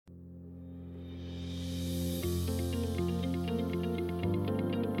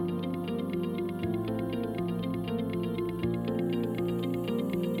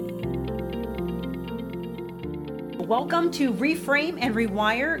Welcome to Reframe and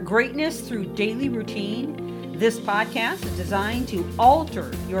Rewire Greatness Through Daily Routine. This podcast is designed to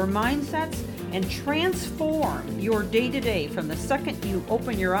alter your mindsets and transform your day-to-day from the second you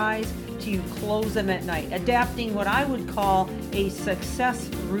open your eyes to you close them at night, adapting what I would call a success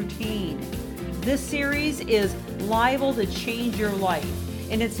routine. This series is liable to change your life,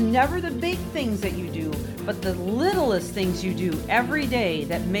 and it's never the big things that you do, but the littlest things you do every day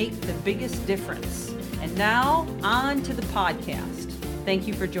that make the biggest difference. And now, on to the podcast. Thank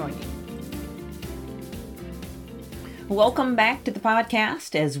you for joining. Welcome back to the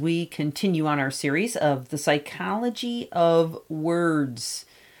podcast as we continue on our series of the psychology of words.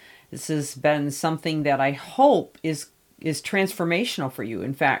 This has been something that I hope is transformational for you.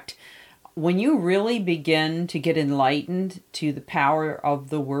 In fact, when you really begin to get enlightened to the power of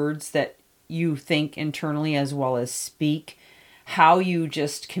the words that you think internally as well as speak, how you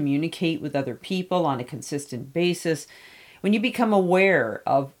just communicate with other people on a consistent basis, when you become aware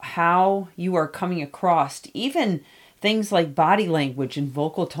of how you are coming across, even things like body language and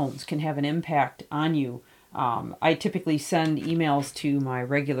vocal tones can have an impact on you. I typically send emails to my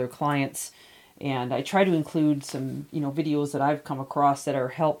regular clients, and I try to include some, videos that I've come across that are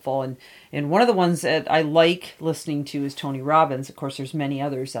helpful. And one of the ones that I like listening to is Tony Robbins. Of course, there's many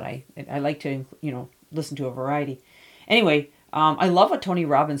others that I like to, listen to a variety. Anyway, I love what Tony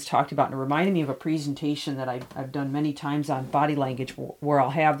Robbins talked about, and it reminded me of a presentation that I've done many times on body language, where I'll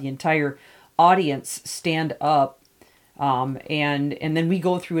have the entire audience stand up, and then we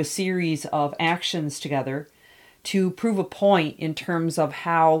go through a series of actions together to prove a point in terms of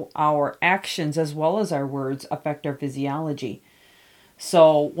how our actions as well as our words affect our physiology.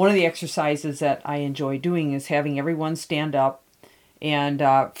 So one of the exercises that I enjoy doing is having everyone stand up and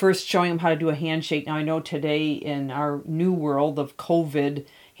first showing them how to do a handshake. Now, I know today in our new world of COVID,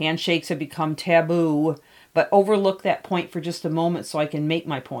 handshakes have become taboo, but overlook that point for just a moment so I can make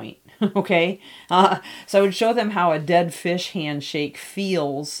my point, okay? So I would show them how a dead fish handshake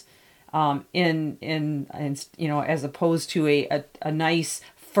feels in as opposed to a nice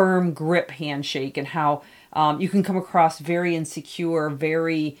firm grip handshake, and how you can come across very insecure,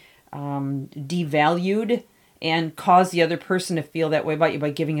 very devalued, and cause the other person to feel that way about you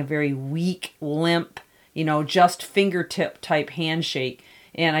by giving a very weak, limp, just fingertip type handshake.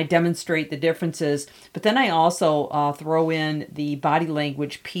 And I demonstrate the differences. But then I also throw in the body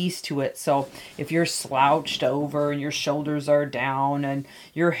language piece to it. So if you're slouched over and your shoulders are down and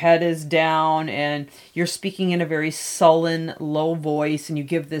your head is down and you're speaking in a very sullen, low voice, and you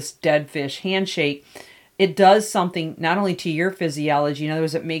give this dead fish handshake, it does something not only to your physiology. In other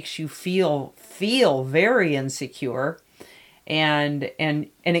words, it makes you feel very insecure, and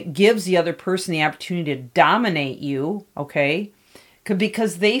it gives the other person the opportunity to dominate you, okay?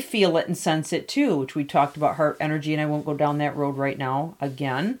 Because they feel it and sense it too, which we talked about heart energy, and I won't go down that road right now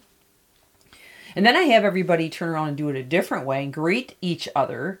again. And then I have everybody turn around and do it a different way and greet each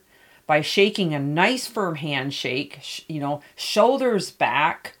other by shaking a nice firm handshake, shoulders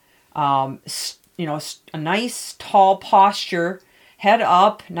back, a nice tall posture, head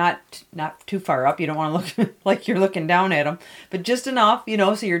up, not too far up. You don't want to look like you're looking down at them, but just enough,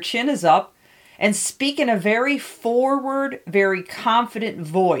 so your chin is up, and speak in a very forward, very confident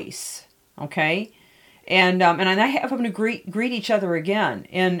voice, okay? And I have them to greet each other again,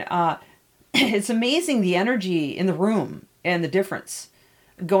 and it's amazing the energy in the room and the difference,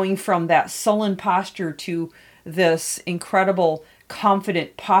 going from that sullen posture to this incredible,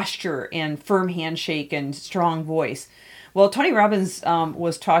 confident posture and firm handshake and strong voice. Well, Tony Robbins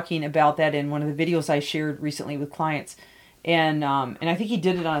was talking about that in one of the videos I shared recently with clients. And I think he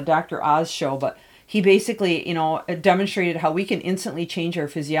did it on a Dr. Oz show, but he basically, demonstrated how we can instantly change our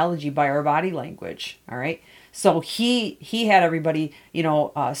physiology by our body language. All right. So he had everybody,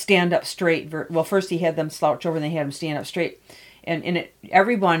 stand up straight. Well, first he had them slouch over and they had them stand up straight. And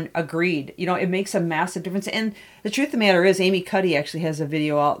everyone agreed, it makes a massive difference. And the truth of the matter is, Amy Cuddy actually has a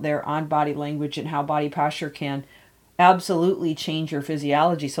video out there on body language and how body posture can absolutely change your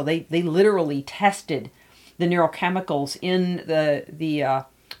physiology. So they literally tested the neurochemicals in the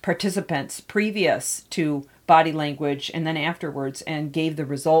participants previous to body language and then afterwards, and gave the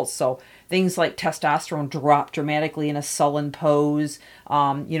results. So things like testosterone dropped dramatically in a sullen pose,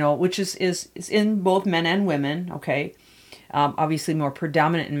 which is in both men and women, okay? Obviously more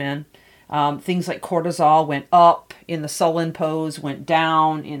predominant in men. Things like cortisol went up in the sullen pose, went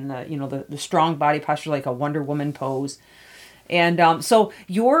down in the strong body posture, like a Wonder Woman pose. And so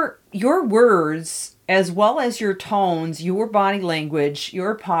your words as well as your tones, your body language,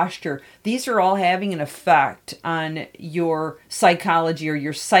 your posture, these are all having an effect on your psychology or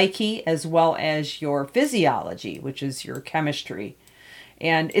your psyche, as well as your physiology, which is your chemistry.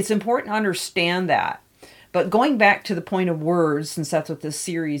 And it's important to understand that. But going back to the point of words, since that's what this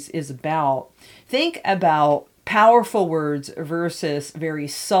series is about, think about powerful words versus very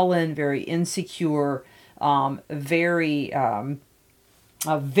sullen, very insecure, very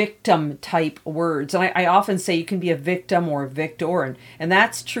victim type words. And I often say you can be a victim or a victor, and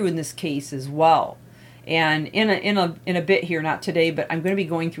that's true in this case as well. And in a bit here, not today, but I'm going to be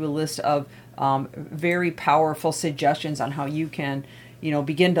going through a list of very powerful suggestions on how you can,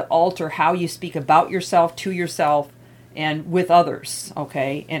 begin to alter how you speak about yourself, to yourself, and with others,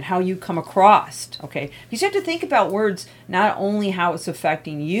 okay? And how you come across, okay? Because you have to think about words, not only how it's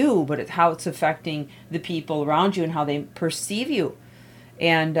affecting you, but how it's affecting the people around you and how they perceive you.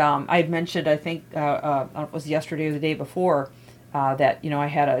 And I had mentioned, I think it was yesterday or the day before, that, I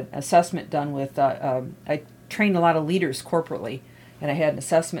had an assessment done with, I trained a lot of leaders corporately, and I had an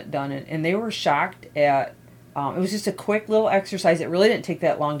assessment done, and they were shocked at, it was just a quick little exercise. It really didn't take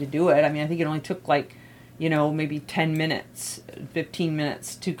that long to do it. I mean, I think it only took maybe 10 minutes, 15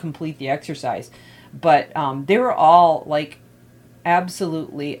 minutes to complete the exercise. But they were all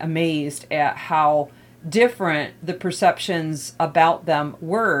absolutely amazed at how different the perceptions about them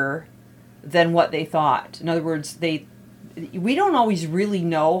were than what they thought. In other words, we don't always really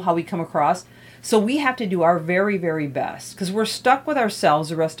know how we come across. So we have to do our very, very best, because we're stuck with ourselves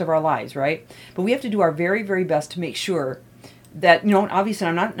the rest of our lives, right? But we have to do our very, very best to make sure that, obviously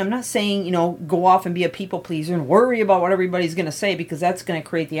I'm not saying, go off and be a people pleaser and worry about what everybody's going to say, because that's going to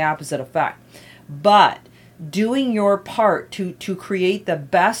create the opposite effect. But doing your part to create the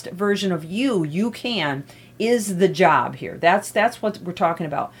best version of you can is the job here. That's what we're talking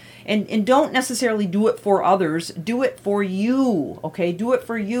about. And don't necessarily do it for others. Do it for you, okay? Do it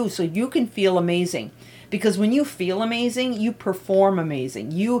for you so you can feel amazing. Because when you feel amazing, you perform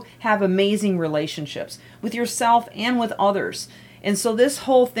amazing. You have amazing relationships with yourself and with others. And so this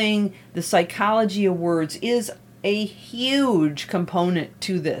whole thing, the psychology of words, is a huge component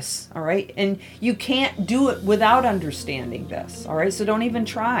to this, all right? And you can't do it without understanding this, all right? So don't even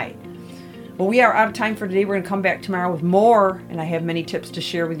try. Well, we are out of time for today. We're going to come back tomorrow with more, and I have many tips to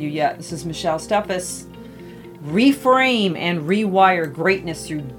share with you yet. This is Michelle Steffes. Reframe and rewire greatness through